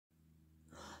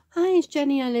name's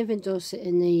Jenny. I live in Dorset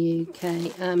in the UK.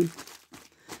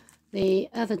 The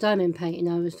other diamond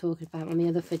painting I was talking about on the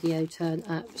other video turned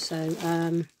up. So,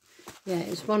 yeah,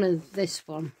 it's one of this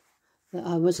one that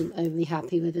I wasn't overly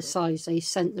happy with the size. They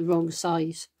sent the wrong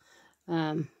size,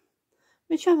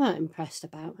 which I'm not impressed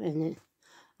about. And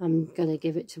I'm going to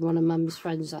give it to one of Mum's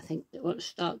friends, I think, that wants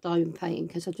to start diamond painting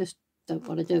because I just don't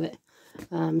want to do it.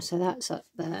 So that's up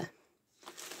there.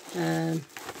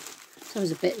 So I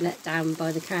was a bit let down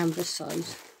by the canvas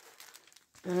size.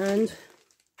 And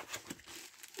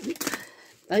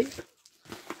I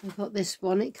got this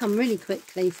one. It come really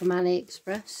quickly from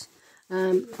AliExpress.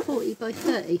 40 by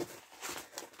 30.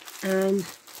 And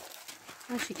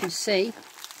as you can see,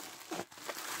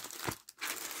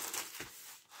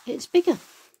 it's bigger.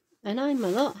 And I'm a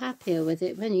lot happier with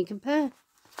it when you compare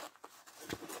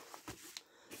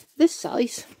this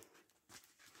size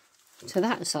to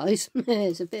that size.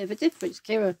 There's a bit of a difference.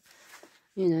 Kira,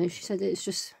 you know, she said it's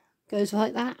just goes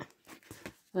like that.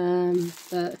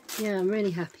 But yeah, I'm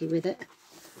really happy with it.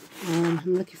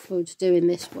 I'm looking forward to doing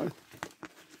this one.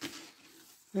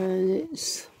 And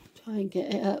it's, try and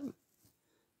get it up.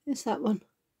 It's that one.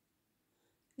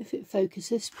 If it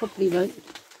focuses, probably won't.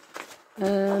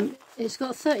 It's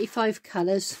got 35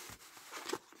 colours.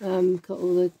 Got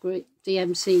all the great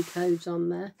DMC codes on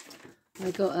there.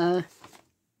 I got a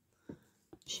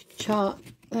chart,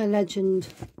 a legend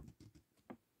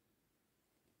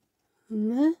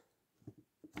in there.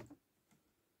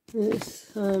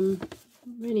 It's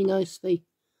really nicely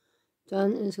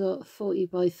done. It's got 40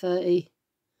 by 30,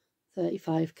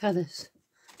 35 colours.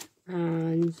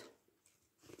 And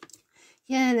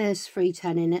yeah, there's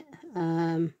 310 in it.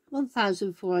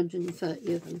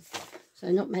 1,430 of them.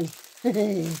 So not many.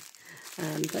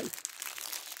 But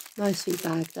nicely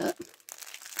bagged up.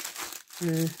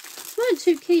 I wasn't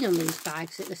too keen on these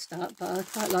bags at the start, but I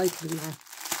quite like them now.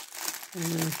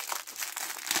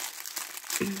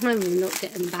 I will not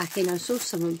get them back in. I saw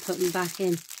someone put them back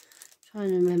in. Trying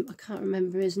to remember, I can't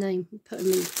remember his name. He put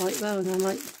them in quite well, and I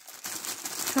might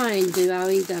try and do how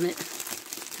he done it.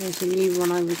 There's a new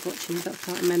one I was watching, but I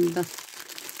can't remember.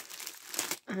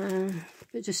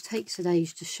 It just takes an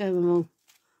age to show them all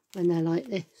when they're like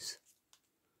this.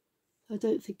 I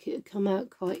don't think it'll come out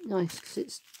quite nice because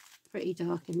it's pretty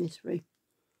dark in this room.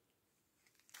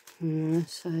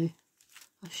 So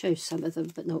I'll show some of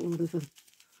them, but not all of them.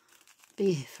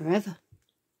 Be here forever.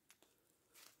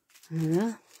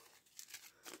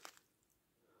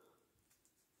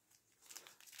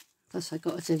 Plus I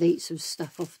got to delete some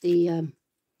stuff off the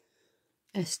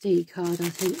SD card, I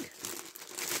think.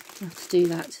 I'll have to do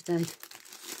that today.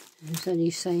 It's only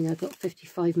saying I've got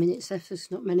 55 minutes left. There's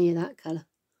not many of that colour.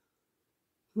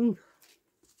 Do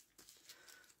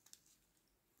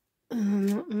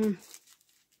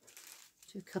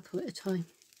a couple at a time.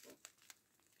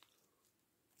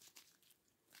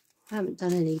 I haven't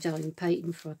done any diamond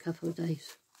painting for a couple of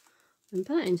days. I'm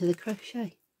back into the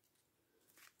crochet.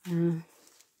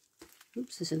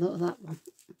 Oops, there's a lot of that one.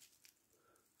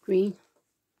 Green.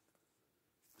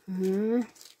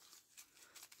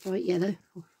 Bright yellow.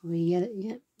 Or yellow,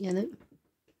 yeah, yellow.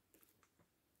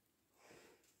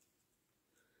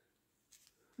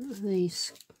 What are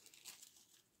these?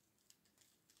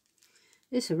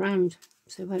 It's a round,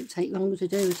 so it won't take long to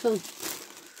do at all. I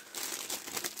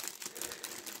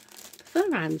prefer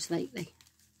rounds lately.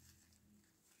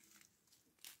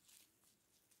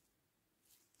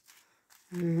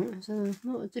 There's a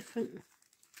lot of different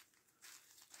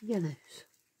yellows.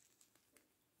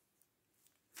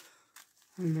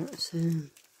 And that's a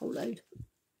whole load.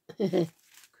 Quick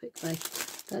way.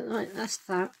 But right, that's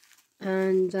that.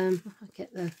 And I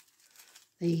get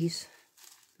these.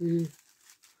 Put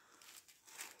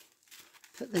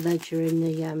the ledger in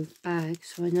the bag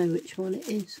so I know which one it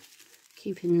is.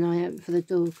 Keeping an eye out for the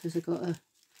door because I've got a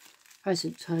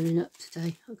present turning up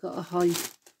today. I've got a hide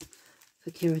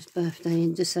for Kira's birthday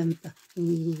in December.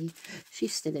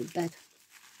 She's still in bed.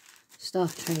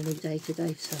 Staff training day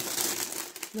today, so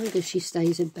the longer she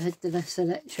stays in bed, the less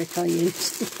electric I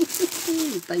use.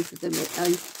 Both of them at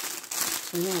home.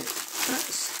 So right,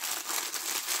 that's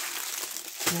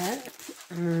that.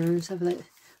 And let's have a look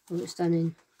what it's done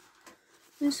in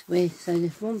this way. So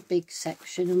there's one big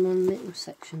section and one little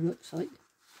section, looks like.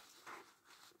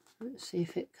 Let's see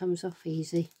if it comes off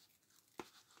easy.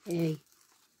 Hey.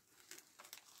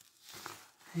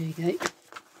 There you go.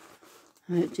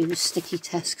 I won't do the sticky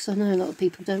test because I know a lot of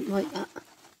people don't like that.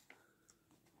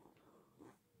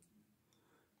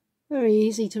 Very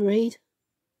easy to read.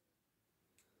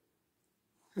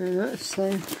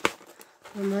 So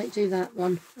I might do that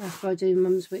one after I do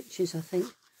Mum's Witches, I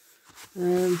think.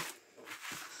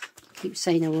 keep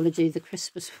saying I want to do the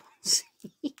Christmas ones.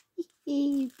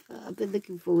 I've been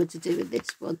looking forward to doing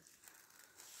this one.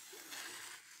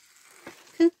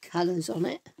 Good colours on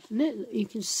it. And you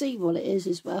can see what it is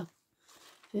as well.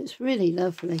 It's really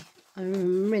lovely.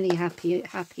 I'm really happy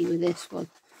with this one.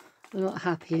 I'm not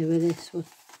happier with this one.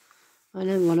 I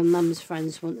know one of Mum's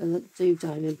friends want to do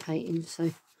diamond painting, so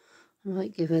I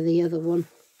might give her the other one.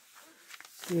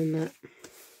 And that.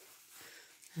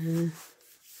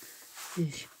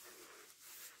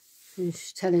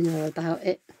 She's telling her about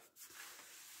it.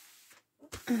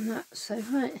 And that, so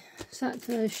right. So that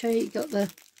to show you got the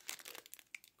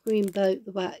green boat,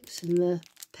 the wax and the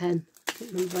pen. I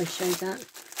can't remember if I showed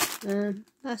that.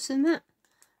 That's in that.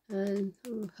 And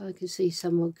I can see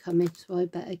someone coming, so I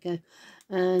better go.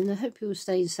 And I hope you all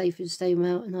stay safe and stay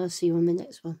well, and I'll see you on the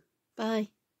next one. Bye.